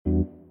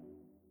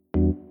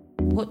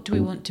What do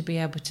we want to be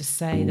able to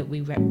say that we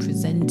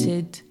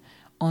represented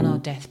on our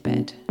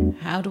deathbed?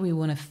 How do we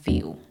want to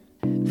feel?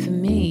 For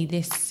me,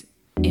 this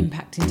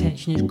impact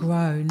intention has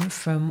grown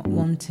from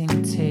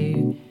wanting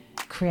to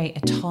create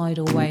a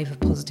tidal wave of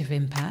positive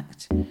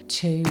impact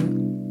to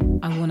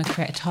I want to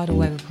create a tidal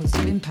wave of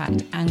positive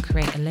impact and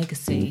create a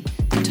legacy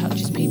that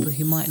touches people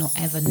who might not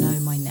ever know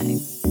my name.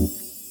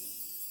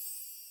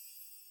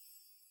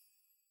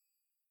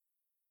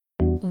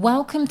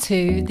 Welcome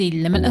to the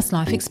Limitless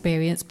Life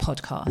Experience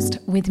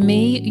podcast with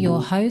me,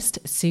 your host,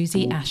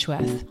 Susie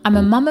Ashworth. I'm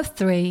a mum of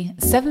 3,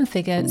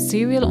 7-figure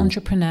serial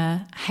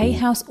entrepreneur, Hay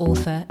House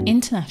author,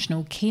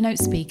 international keynote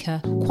speaker,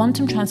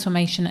 quantum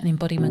transformation and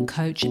embodiment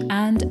coach,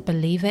 and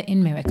believer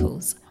in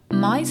miracles.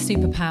 My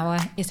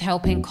superpower is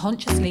helping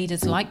conscious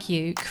leaders like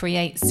you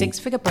create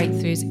 6-figure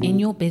breakthroughs in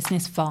your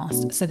business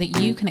fast so that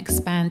you can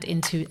expand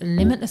into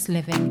limitless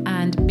living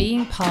and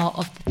being part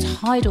of the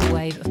tidal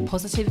wave of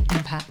positive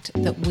impact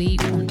that we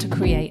want to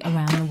create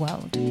around the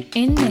world.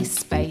 In this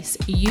space,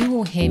 you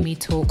will hear me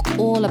talk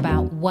all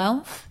about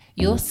wealth,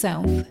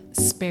 yourself,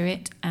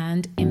 spirit,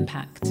 and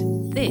impact.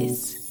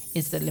 This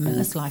is the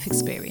Limitless Life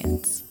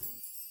Experience.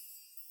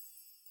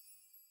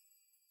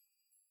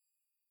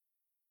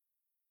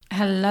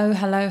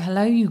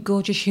 Hello, you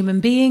gorgeous human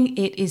being.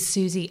 It is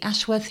Susie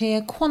Ashworth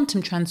here,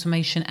 quantum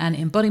transformation and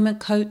embodiment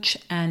coach,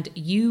 and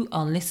you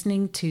are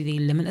listening to the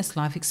Limitless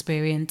Life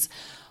Experience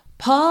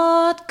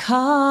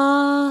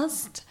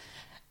podcast.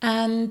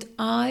 And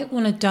I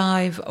want to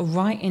dive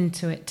right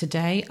into it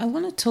today. I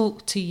want to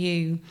talk to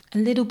you a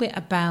little bit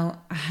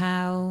about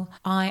how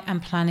I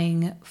am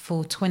planning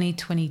for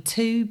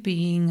 2022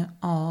 being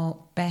our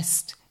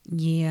best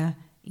year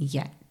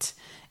yet.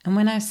 And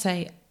when I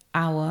say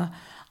our,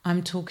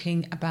 I'm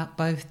talking about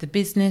both the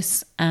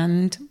business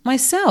and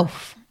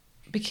myself,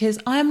 because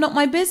I am not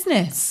my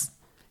business.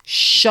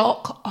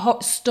 Shock,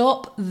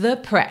 stop the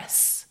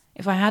press.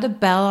 If I had a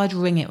bell, I'd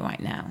ring it right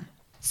now.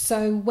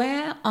 So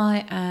where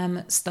I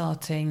am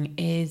starting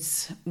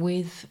is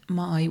with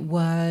my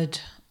word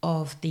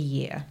of the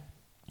year.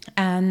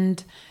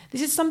 And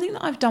this is something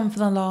that I've done for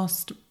the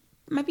last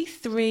maybe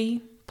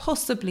 3,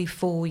 possibly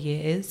 4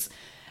 years.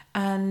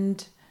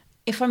 And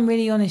if I'm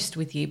really honest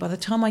with you, by the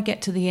time I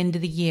get to the end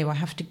of the year, I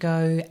have to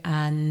go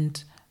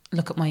and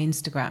look at my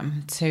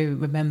Instagram to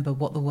remember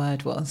what the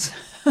word was.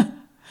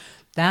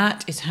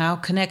 That is how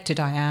connected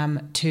I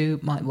am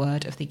to my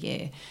word of the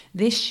year.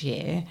 This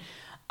year,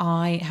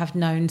 I have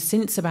known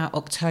since about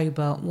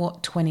October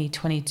what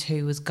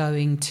 2022 was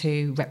going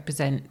to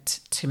represent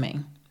to me.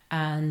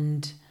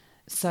 And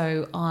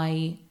so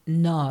I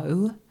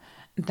know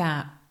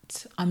that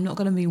I'm not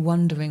going to be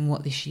wondering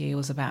what this year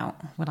was about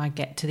when I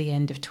get to the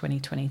end of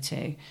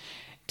 2022.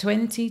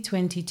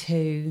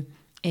 2022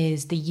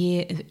 is the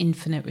year of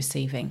infinite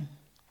receiving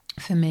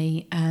for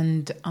me,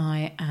 and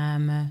I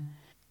am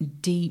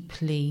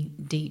deeply,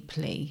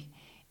 deeply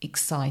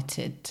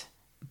excited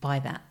by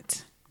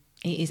that.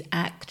 It is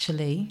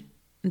actually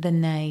the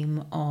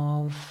name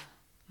of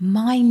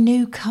my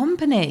new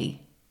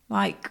company.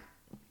 Like,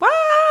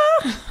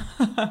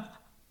 wow!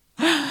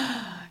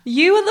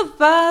 You are the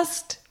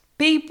first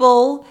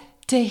people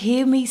to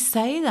hear me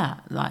say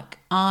that. Like,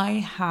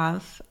 I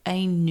have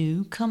a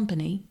new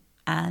company,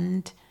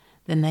 and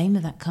the name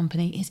of that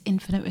company is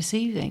Infinite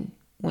Receiving,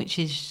 which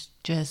is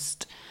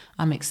just,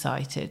 I'm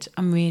excited.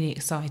 I'm really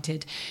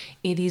excited.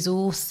 It is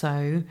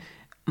also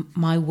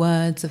my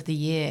words of the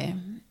year.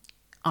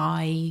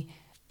 I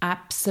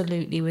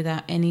absolutely,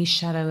 without any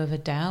shadow of a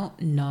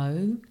doubt,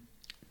 know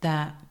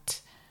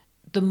that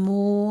the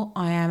more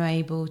I am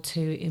able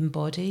to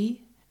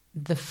embody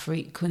the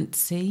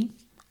frequency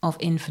of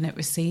infinite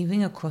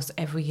receiving across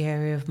every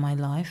area of my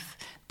life,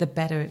 the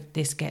better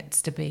this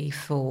gets to be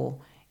for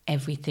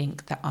everything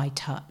that I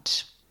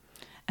touch.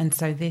 And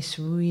so this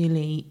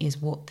really is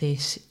what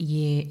this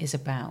year is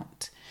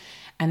about.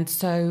 And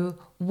so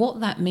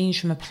what that means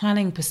from a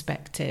planning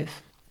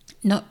perspective,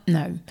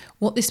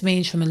 what this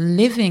means from a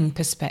living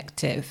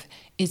perspective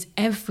is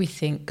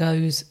everything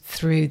goes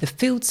through the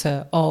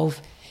filter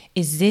of,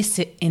 is this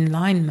in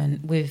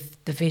alignment with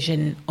the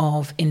vision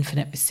of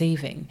infinite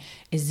receiving?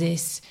 Is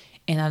this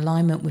in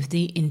alignment with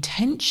the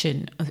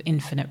intention of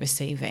infinite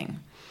receiving?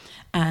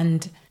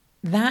 And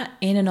that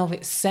in and of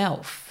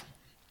itself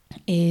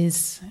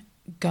is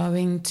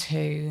going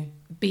to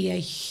be a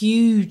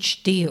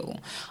huge deal.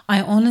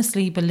 I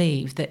honestly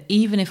believe that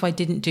even if I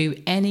didn't do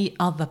any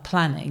other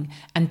planning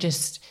and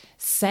just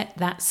set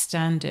that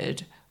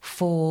standard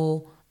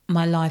for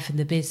my life and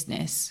the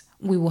business,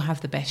 we will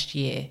have the best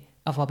year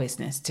of our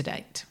business to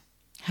date.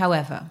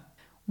 However,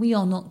 we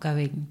are not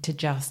going to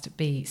just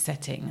be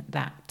setting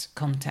that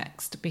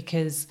context,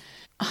 because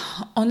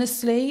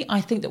honestly,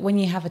 I think that when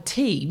you have a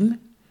team,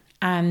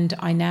 and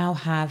I now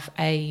have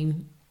a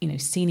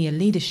senior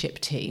leadership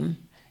team,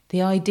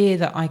 the idea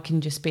that I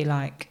can just be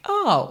like,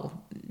 oh,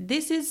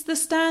 this is the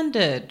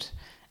standard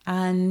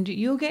and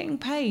you're getting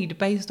paid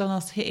based on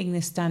us hitting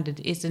this standard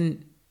it's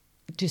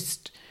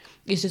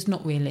just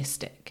not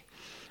realistic.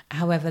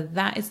 However,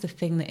 that is the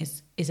thing that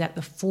is at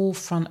the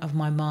forefront of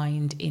my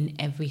mind in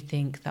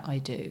everything that I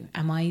do.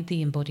 Am I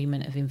the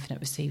embodiment of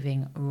infinite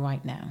receiving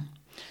right now?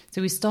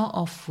 So we start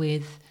off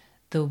with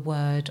the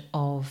word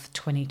of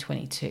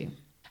 2022.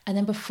 And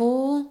then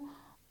before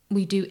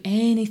we do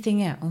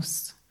anything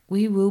else,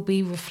 we will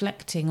be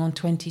reflecting on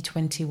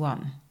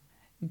 2021,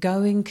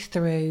 going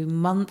through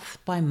month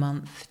by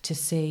month to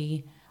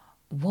see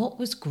what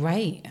was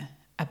great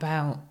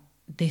about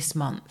this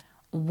month.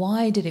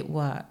 Why did it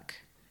work?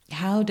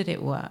 How did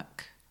it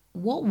work?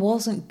 What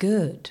wasn't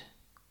good?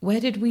 Where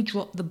did we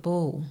drop the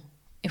ball?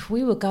 If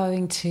we were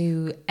going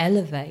to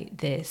elevate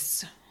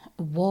this,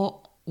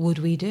 what would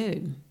we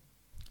do?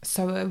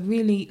 So a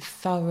really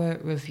thorough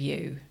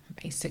review,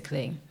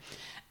 basically.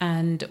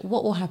 And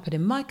what will happen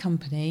in my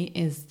company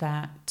is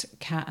that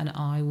Kat and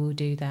I will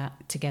do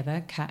that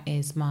together. Kat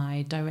is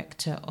my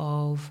director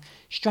of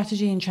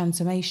strategy and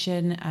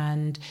transformation,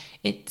 and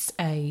it's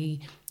a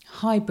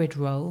hybrid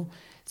role.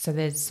 So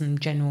there's some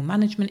general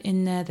management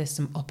in there, there's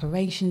some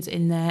operations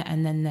in there,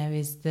 and then there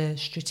is the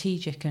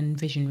strategic and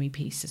visionary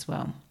piece as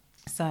well.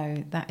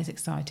 So that is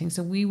exciting.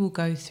 So we will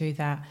go through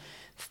that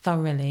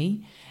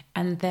thoroughly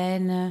and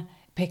then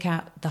pick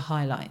out the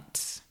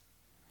highlights.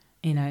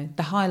 You know,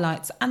 the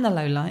highlights and the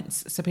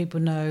lowlights, so people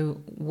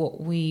know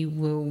what we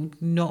will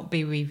not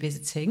be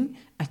revisiting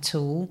at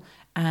all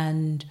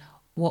and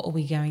what are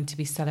we going to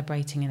be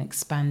celebrating and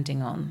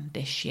expanding on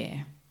this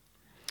year.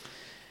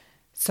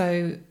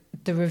 So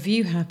the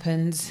review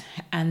happens,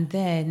 and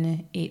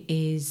then it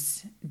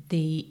is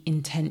the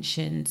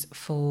intentions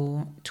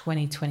for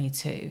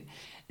 2022.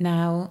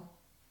 Now,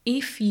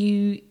 if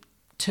you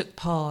took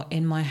part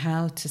in my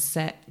How to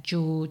Set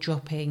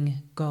Jaw-Dropping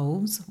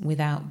Goals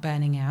Without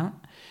Burning Out,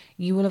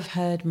 you will have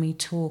heard me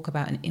talk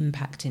about an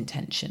impact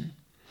intention.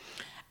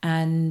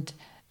 And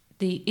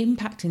the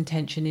impact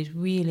intention is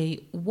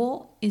really,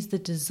 what is the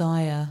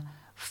desire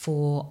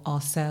for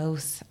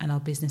ourselves and our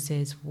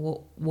businesses,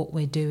 what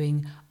we're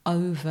doing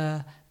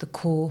over the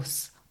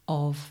course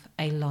of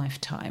a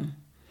lifetime.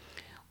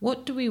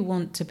 What do we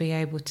want to be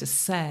able to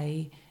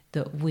say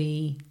that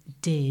we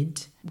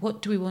did?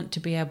 What do we want to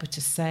be able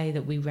to say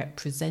that we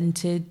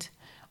represented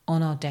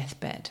on our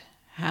deathbed?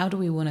 How do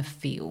we want to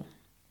feel?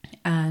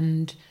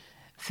 And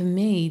for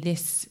me,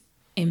 this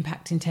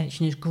impact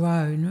intention has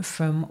grown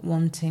from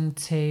wanting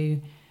to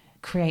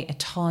create a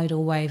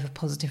tidal wave of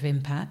positive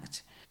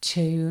impact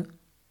to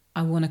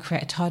I want to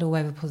create a tidal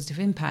wave of positive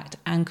impact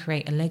and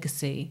create a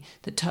legacy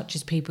that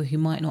touches people who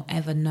might not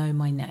ever know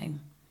my name.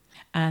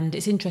 And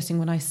it's interesting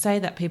when I say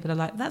that, people are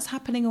like, that's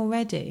happening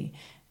already.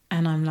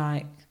 And I'm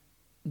like,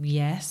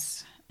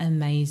 yes,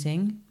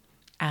 amazing.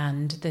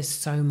 And there's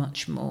so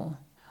much more.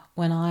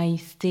 When I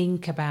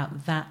think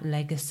about that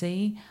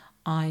legacy,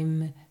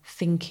 I'm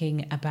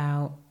thinking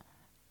about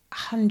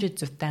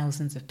hundreds of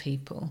thousands of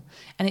people.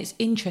 And it's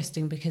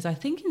interesting because I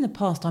think in the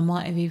past I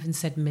might have even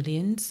said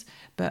millions,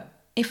 but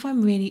if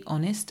I'm really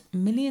honest,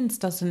 millions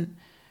doesn't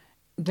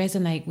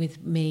resonate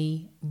with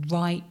me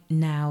right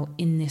now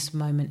in this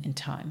moment in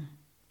time.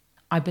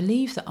 I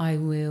believe that I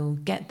will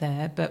get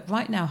there, but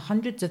right now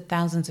hundreds of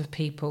thousands of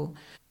people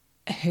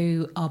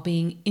who are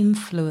being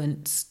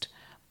influenced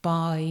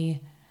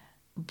by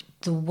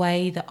the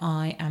way that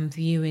I am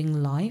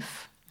viewing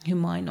life, who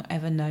might not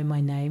ever know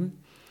my name,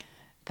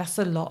 that's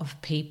a lot of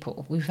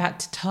people. We've had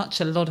to touch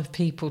a lot of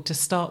people to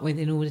start with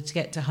in order to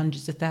get to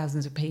hundreds of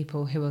thousands of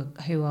people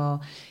who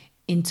are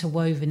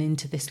interwoven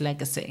into this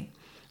legacy.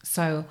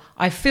 So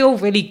I feel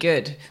really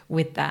good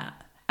with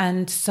that.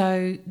 And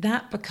so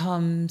that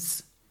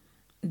becomes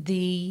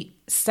the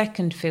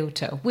second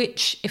filter,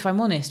 which, if I'm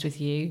honest with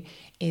you,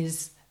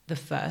 is the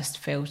first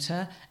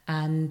filter,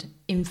 and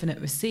infinite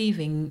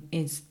receiving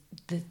is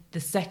the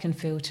second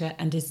filter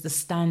and is the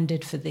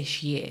standard for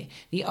this year.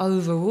 The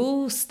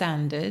overall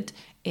standard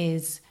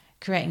is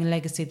creating a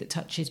legacy that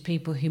touches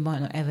people who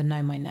might not ever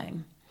know my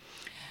name.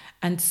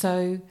 And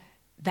so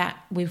that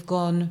we've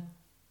gone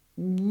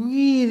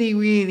really,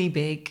 really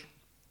big,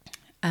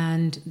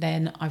 and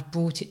then I've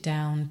brought it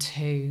down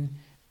to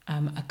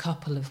a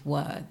couple of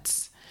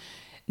words.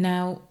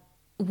 Now,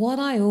 what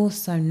I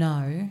also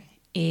know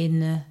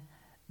in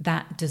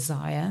that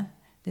desire,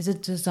 there's a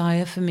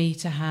desire for me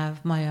to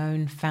have my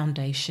own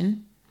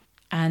foundation,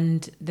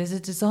 and there's a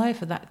desire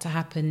for that to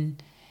happen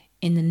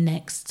in the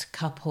next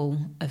couple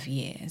of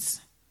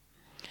years.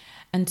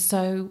 And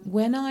so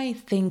when I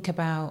think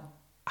about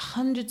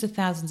hundreds of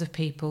thousands of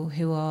people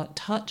who are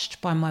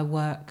touched by my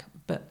work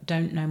but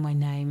don't know my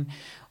name,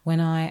 when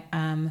I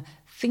am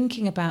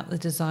thinking about the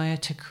desire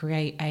to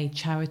create a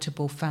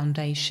charitable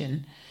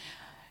foundation,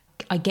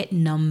 I get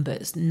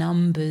numbers.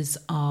 Numbers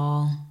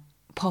are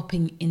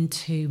popping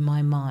into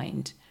my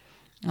mind.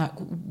 Like,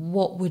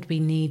 what would be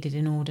needed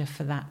in order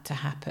for that to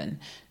happen?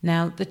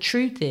 Now, the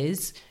truth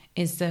is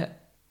that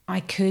I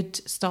could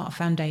start a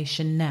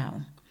foundation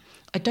now.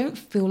 I don't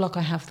feel like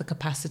I have the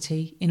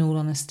capacity, in all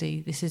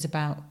honesty. This is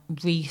about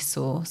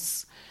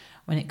resource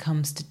when it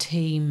comes to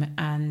team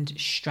and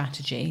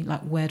strategy.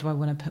 Like, where do I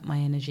want to put my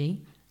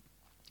energy?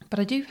 But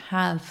I do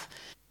have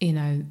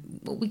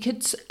we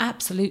could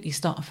absolutely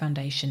start a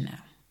foundation now.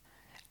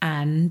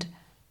 And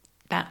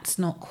that's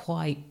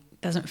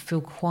doesn't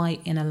feel quite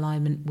in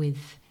alignment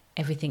with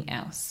everything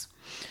else.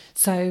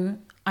 So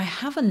I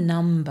have a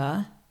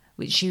number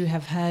which you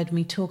have heard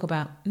me talk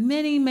about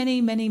many, many,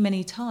 many,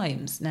 many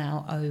times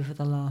now over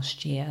the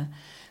last year,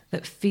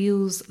 that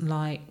feels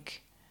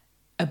like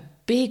a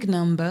big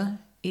number.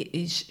 It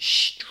is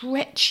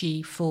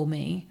stretchy for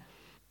me.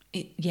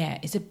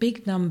 It's a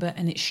big number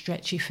and it's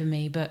stretchy for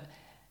me, but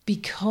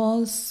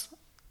because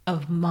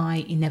of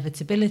my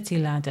inevitability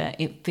ladder,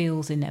 it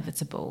feels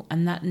inevitable.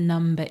 And that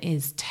number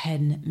is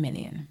 10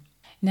 million.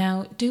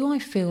 Now, do I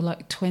feel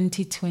like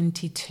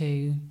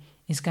 2022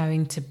 is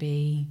going to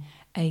be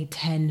a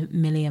 £10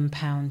 million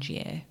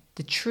year?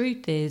 The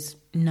truth is,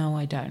 no,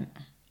 I don't.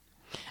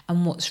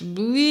 And what's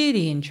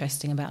really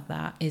interesting about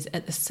that is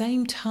at the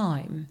same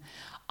time,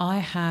 I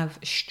have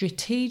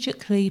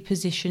strategically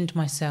positioned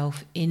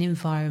myself in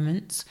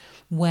environments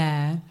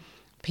where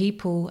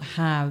people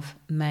have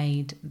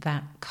made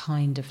that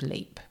kind of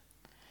leap.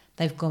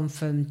 They've gone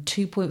from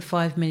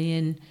 2.5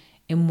 million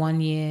in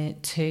 1 year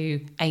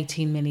to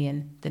 18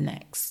 million the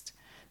next.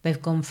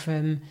 They've gone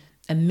from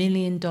 $1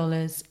 million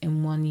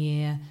in 1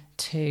 year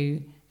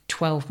to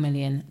 12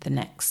 million the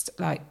next.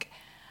 Like,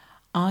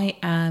 I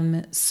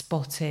am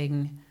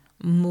spotting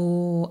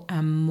more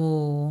and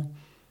more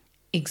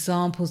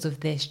examples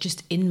of this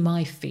just in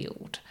my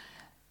field.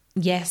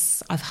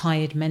 Yes, I've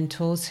hired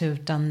mentors who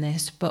have done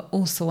this, but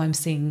also I'm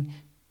seeing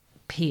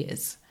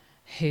peers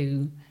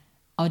who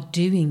are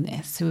doing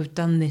this, who have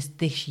done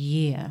this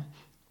year.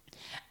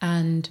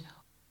 And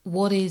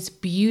what is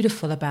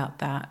beautiful about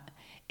that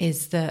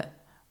is that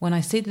when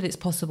I see that it's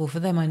possible for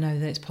them, I know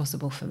that it's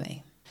possible for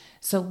me.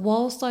 So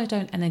whilst I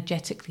don't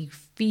energetically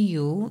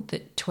feel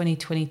that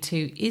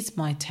 2022 is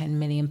my £10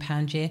 million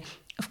year,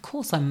 of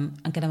course I'm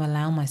going to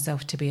allow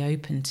myself to be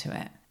open to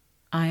it.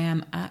 I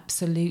am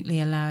absolutely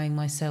allowing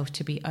myself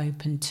to be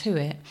open to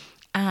it.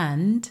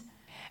 And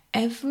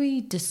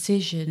every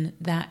decision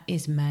that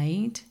is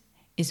made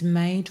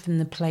from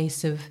the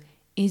place of,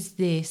 is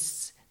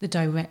this the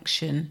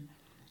direction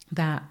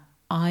that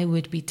I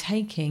would be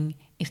taking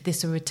if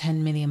this were a £10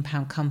 million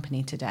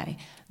company today?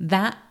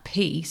 That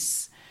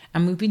piece,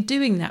 and we've been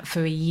doing that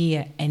for a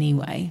year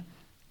anyway,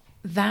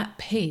 that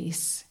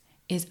piece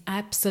is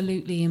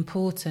absolutely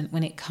important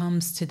when it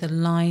comes to the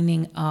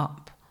lining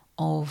up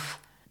of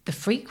the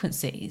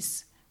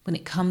frequencies, when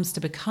it comes to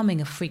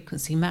becoming a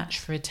frequency match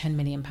for a £10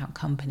 million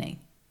company.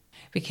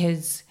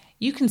 Because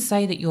you can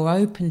say that you're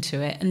open to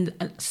it, and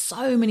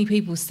so many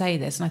people say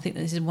this, and I think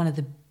that this is one of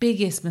the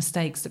biggest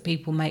mistakes that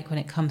people make when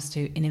it comes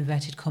to, in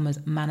inverted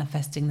commas,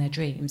 manifesting their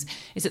dreams,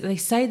 is that they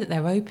say that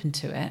they're open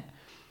to it,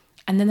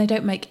 and then they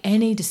don't make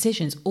any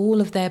decisions.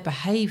 All of their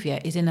behaviour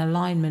is in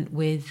alignment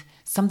with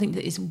something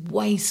that is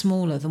way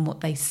smaller than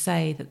what they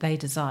say that they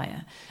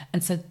desire.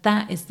 And so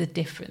that is the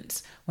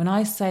difference. When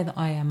I say that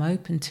I am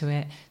open to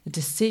it, the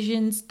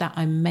decisions that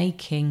I'm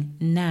making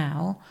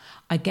now,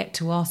 I get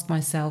to ask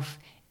myself,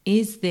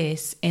 is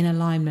this in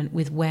alignment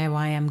with where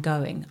I am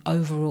going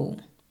overall?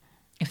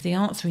 If the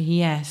answer is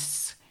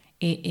yes,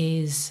 it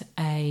is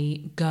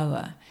a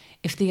goer.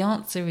 If the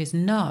answer is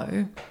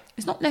no,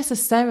 it's not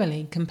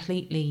necessarily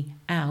completely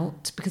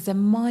out, because there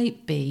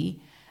might be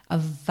a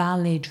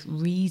valid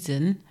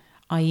reason,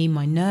 i.e.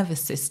 my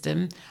nervous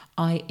system,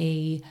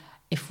 i.e.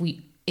 if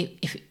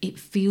it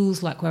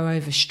feels like we're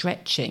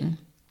overstretching,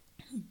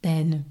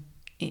 then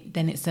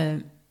it's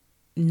a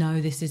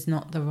no, this is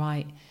not the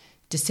right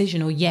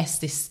decision, or yes,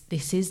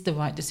 this is the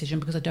right decision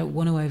because I don't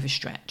want to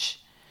overstretch.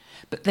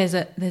 But there's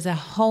a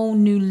whole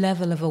new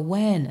level of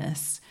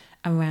awareness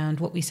around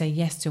what we say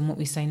yes to and what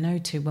we say no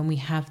to when we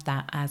have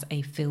that as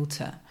a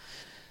filter.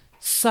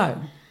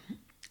 So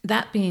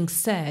that being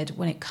said,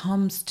 when it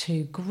comes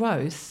to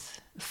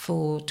growth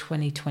for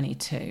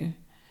 2022,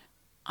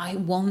 I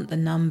want the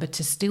number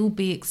to still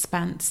be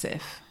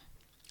expansive.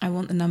 I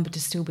want the number to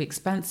still be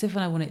expansive,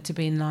 and I want it to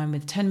be in line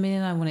with 10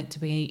 million. I want it to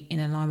be in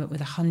alignment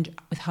with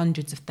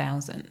hundreds of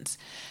thousands.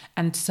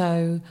 And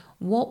so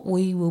what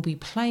we will be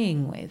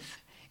playing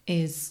with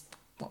is,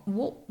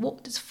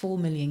 what does 4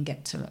 million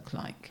get to look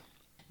like?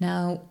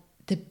 Now,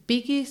 the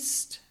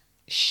biggest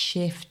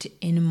shift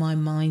in my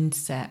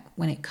mindset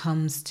when it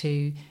comes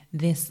to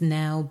this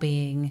now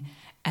being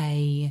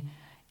a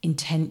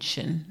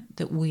intention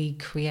that we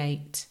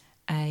create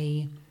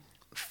a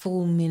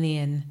 £4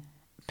 million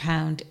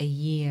a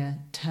year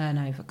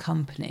turnover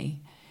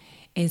company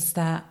is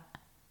that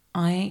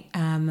I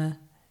am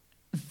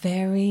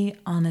very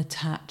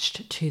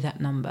unattached to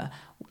that number.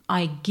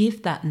 I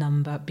give that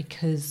number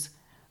because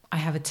I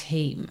have a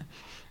team,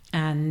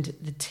 and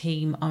the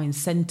team are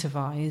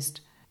incentivized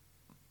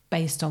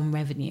based on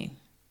revenue.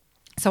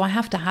 So I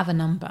have to have a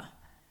number.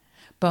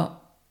 But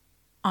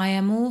I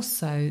am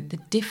also, the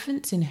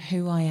difference in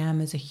who I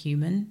am as a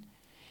human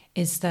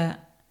is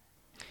that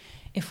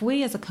if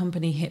we as a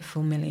company hit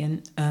 4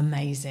 million,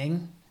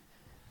 amazing,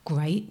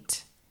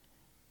 great.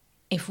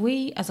 If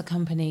we as a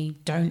company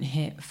don't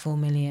hit 4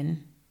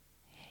 million,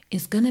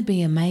 it's going to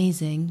be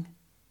amazing.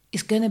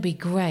 It's going to be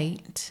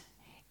great.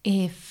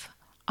 if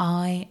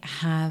I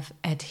have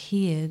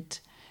adhered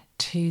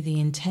to the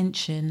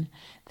intention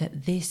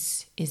that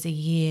this is a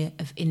year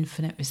of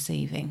infinite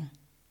receiving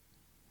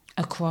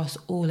across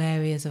all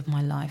areas of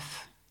my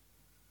life.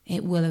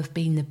 It will have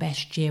been the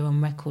best year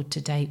on record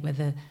to date,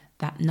 whether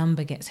that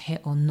number gets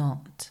hit or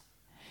not.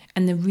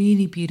 And the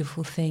really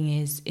beautiful thing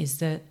is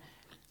that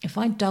if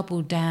I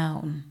double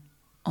down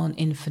on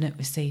infinite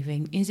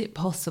receiving, is it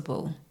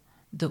possible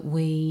that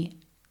we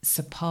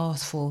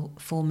surpass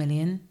 4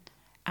 million?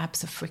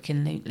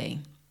 Abso-freaking-lutely.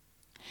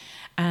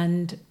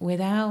 And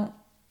without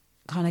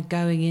kind of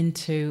going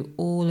into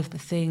all of the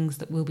things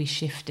that will be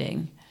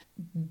shifting,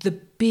 the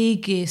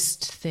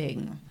biggest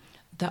thing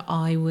that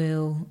I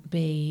will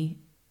be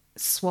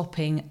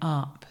swapping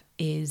up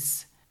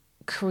is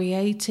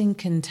creating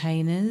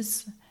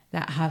containers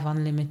that have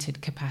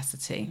unlimited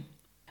capacity.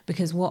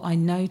 Because what I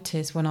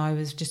noticed when I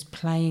was just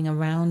playing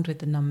around with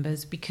the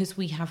numbers, because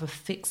we have a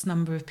fixed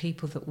number of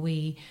people that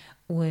we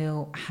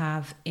will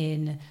have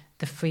in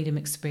the freedom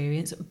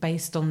experience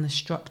based on the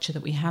structure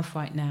that we have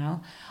right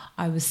now,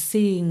 I was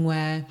seeing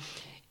where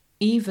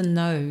even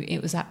though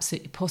it was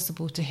absolutely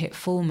possible to hit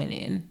 4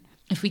 million,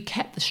 if we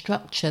kept the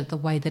structure the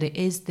way that it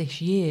is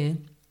this year,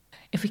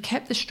 if we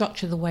kept the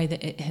structure the way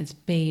that it has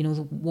been, or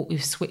what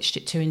we've switched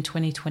it to in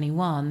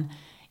 2021,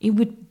 it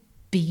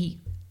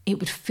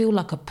would feel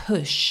like a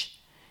push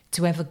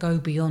to ever go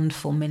beyond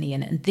 4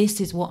 million. And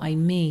this is what I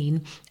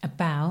mean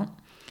about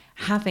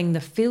having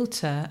the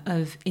filter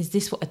of, is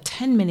this what a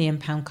 £10 million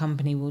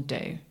company will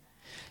do?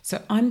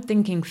 So I'm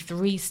thinking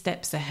 3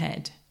 steps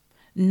ahead,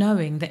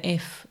 knowing that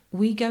if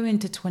we go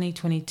into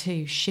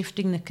 2022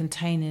 shifting the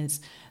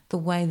containers the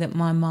way that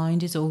my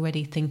mind is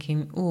already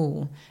thinking,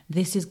 oh,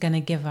 this is going to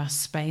give us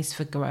space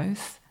for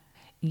growth.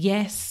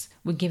 Yes,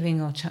 we're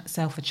giving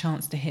ourselves a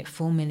chance to hit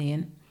 4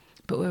 million,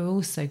 but we're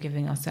also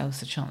giving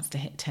ourselves a chance to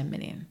hit 10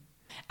 million.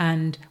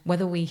 And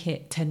whether we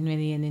hit 10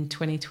 million in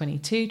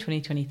 2022,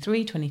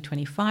 2023,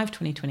 2025,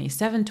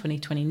 2027,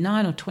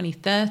 2029 or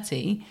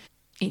 2030,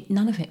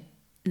 none of it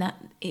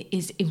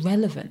is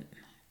irrelevant,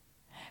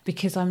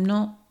 because I'm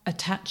not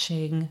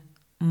attaching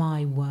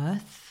my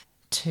worth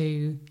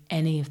to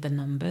any of the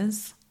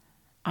numbers.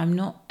 I'm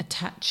not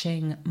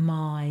attaching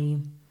my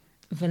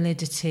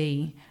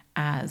validity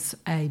as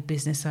a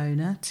business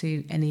owner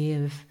to any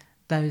of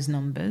those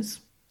numbers.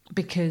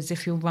 Because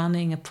if you're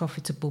running a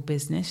profitable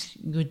business,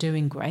 you're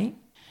doing great.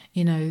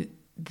 You know,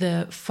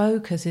 the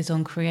focus is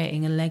on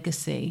creating a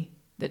legacy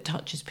that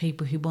touches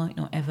people who might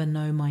not ever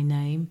know my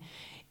name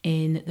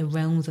in the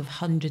realms of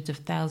hundreds of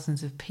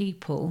thousands of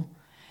people.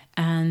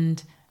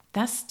 And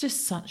that's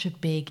just such a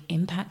big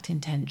impact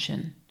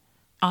intention.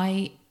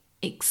 I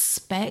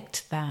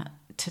expect that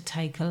to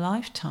take a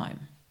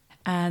lifetime.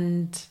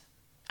 And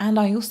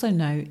I also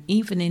know,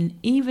 even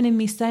in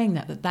me saying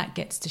that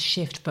gets to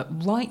shift.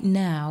 But right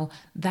now,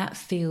 that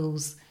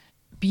feels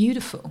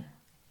beautiful,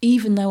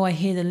 even though I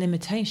hear the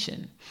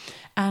limitation.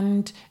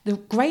 And the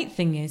great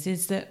thing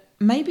is that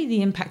maybe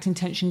the impact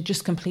intention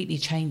just completely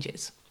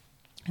changes.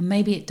 And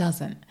maybe it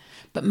doesn't.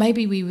 But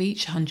maybe we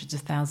reach hundreds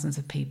of thousands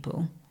of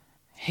people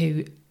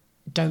who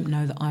don't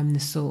know that I'm the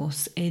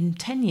source in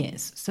 10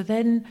 years. So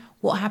then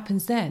what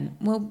happens then?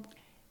 Well,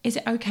 is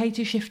it okay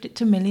to shift it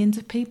to millions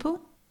of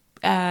people?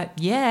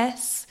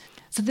 Yes.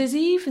 So there's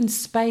even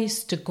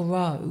space to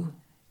grow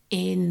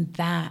in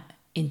that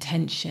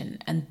intention.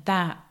 And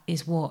that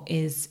is what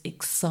is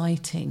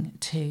exciting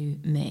to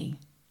me.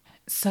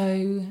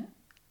 So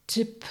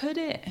to put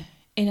it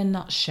in a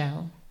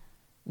nutshell,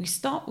 we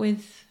start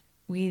with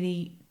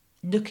really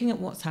looking at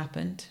what's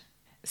happened,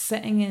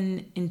 setting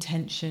an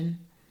intention,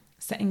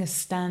 setting a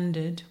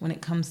standard when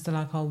it comes to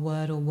like our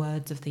word or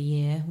words of the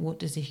year. What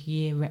does this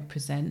year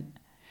represent?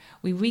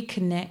 We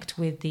reconnect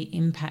with the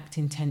impact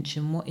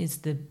intention. What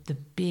is the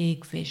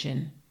big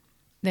vision?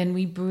 Then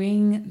we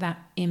bring that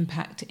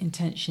impact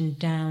intention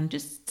down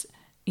just,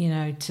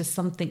 to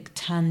something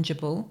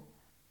tangible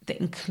that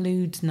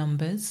includes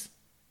numbers.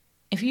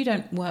 If you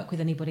don't work with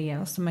anybody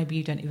else, then maybe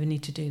you don't even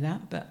need to do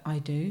that, but I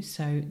do.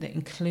 So that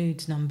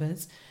includes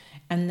numbers.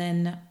 And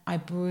then I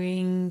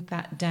bring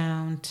that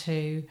down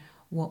to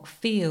what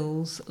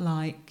feels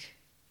like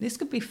this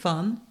could be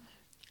fun,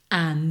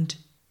 and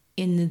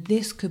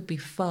this could be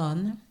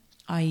fun,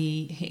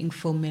 i.e. hitting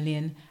 4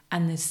 million,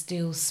 and there's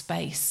still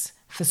space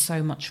for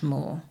so much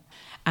more.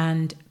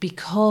 And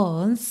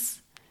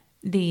because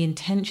the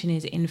intention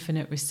is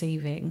infinite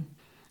receiving,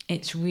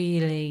 it's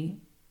really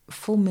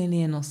 4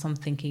 million or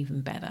something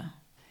even better.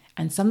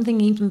 And something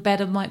even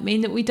better might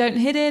mean that we don't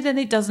hit it and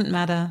it doesn't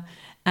matter.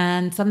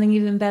 And something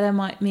even better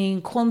might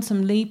mean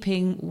quantum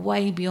leaping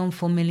way beyond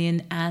 4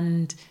 million,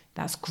 and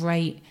that's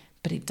great,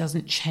 but it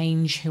doesn't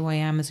change who I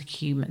am as a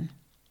human.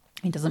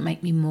 It doesn't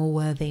make me more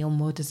worthy or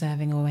more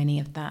deserving or any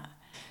of that.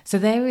 So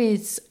there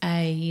is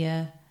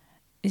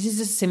this is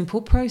a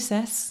simple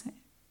process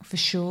for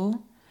sure.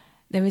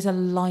 There is a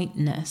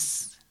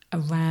lightness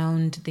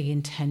around the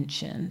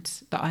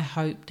intentions that I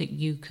hope that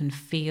you can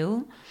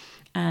feel.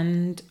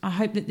 And I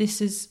hope that this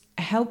is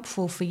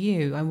helpful for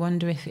you. I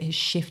wonder if it has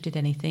shifted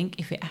anything.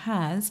 If it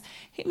has,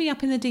 hit me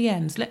up in the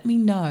DMs. Let me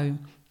know.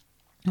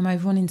 I'm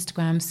over on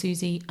Instagram,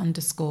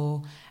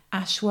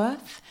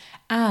 Susie_Ashworth.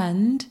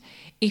 And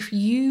if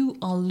you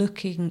are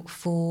looking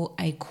for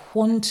a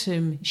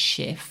quantum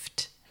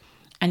shift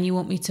and you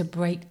want me to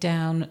break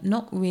down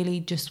not really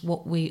just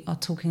what we are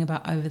talking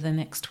about over the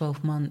next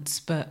 12 months,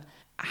 but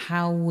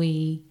how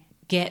we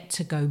get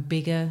to go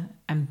bigger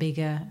and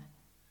bigger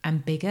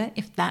and bigger,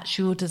 if that's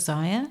your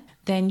desire,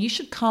 then you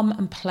should come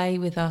and play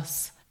with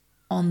us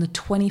on the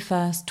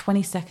 21st,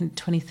 22nd,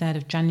 23rd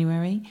of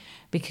January,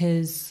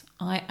 because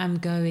I am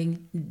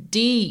going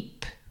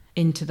deep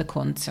into the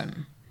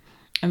quantum.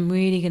 I'm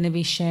really going to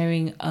be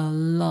sharing a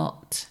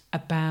lot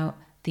about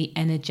the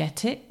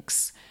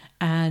energetics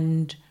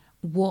and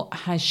what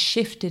has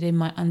shifted in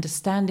my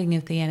understanding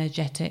of the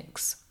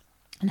energetics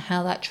and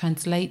how that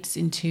translates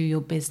into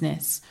your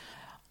business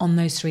on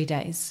those 3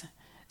 days.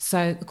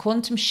 So the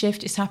quantum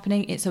shift is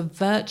happening. It's a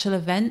virtual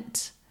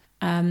event.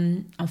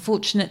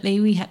 Unfortunately,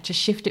 we had to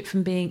shift it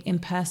from being in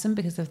person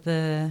because of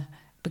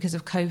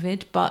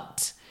COVID,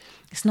 but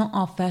it's not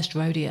our first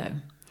rodeo.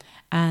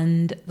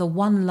 And the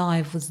one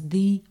live was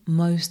the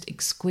most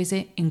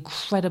exquisite,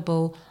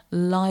 incredible,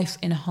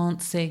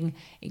 life-enhancing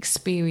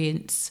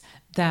experience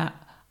that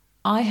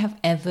I have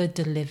ever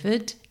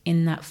delivered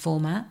in that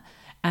format.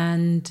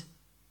 And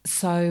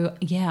so,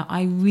 yeah,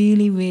 I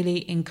really,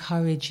 really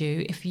encourage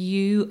you, if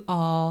you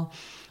are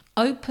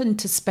open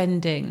to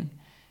spending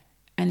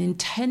an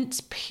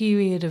intense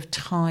period of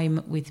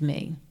time with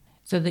me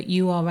so that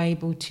you are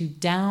able to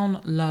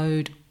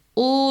download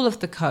all of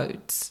the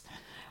codes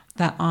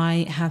that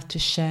I have to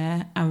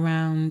share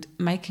around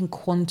making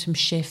quantum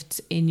shifts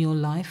in your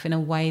life in a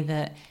way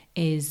that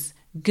is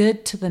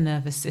good to the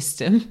nervous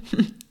system,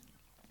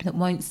 that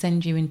won't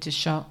send you into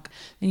shock,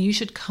 then you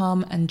should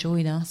come and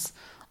join us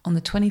on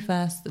the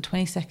 21st, the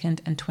 22nd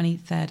and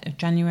 23rd of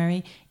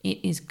January. It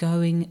is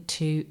going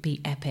to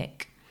be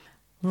epic.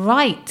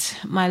 Right,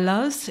 my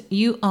loves,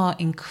 you are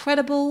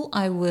incredible.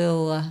 I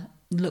will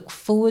look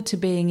forward to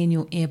being in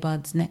your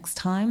earbuds next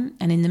time.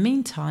 And in the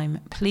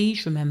meantime,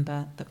 please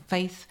remember that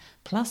faith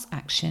plus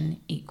action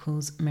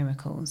equals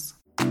miracles.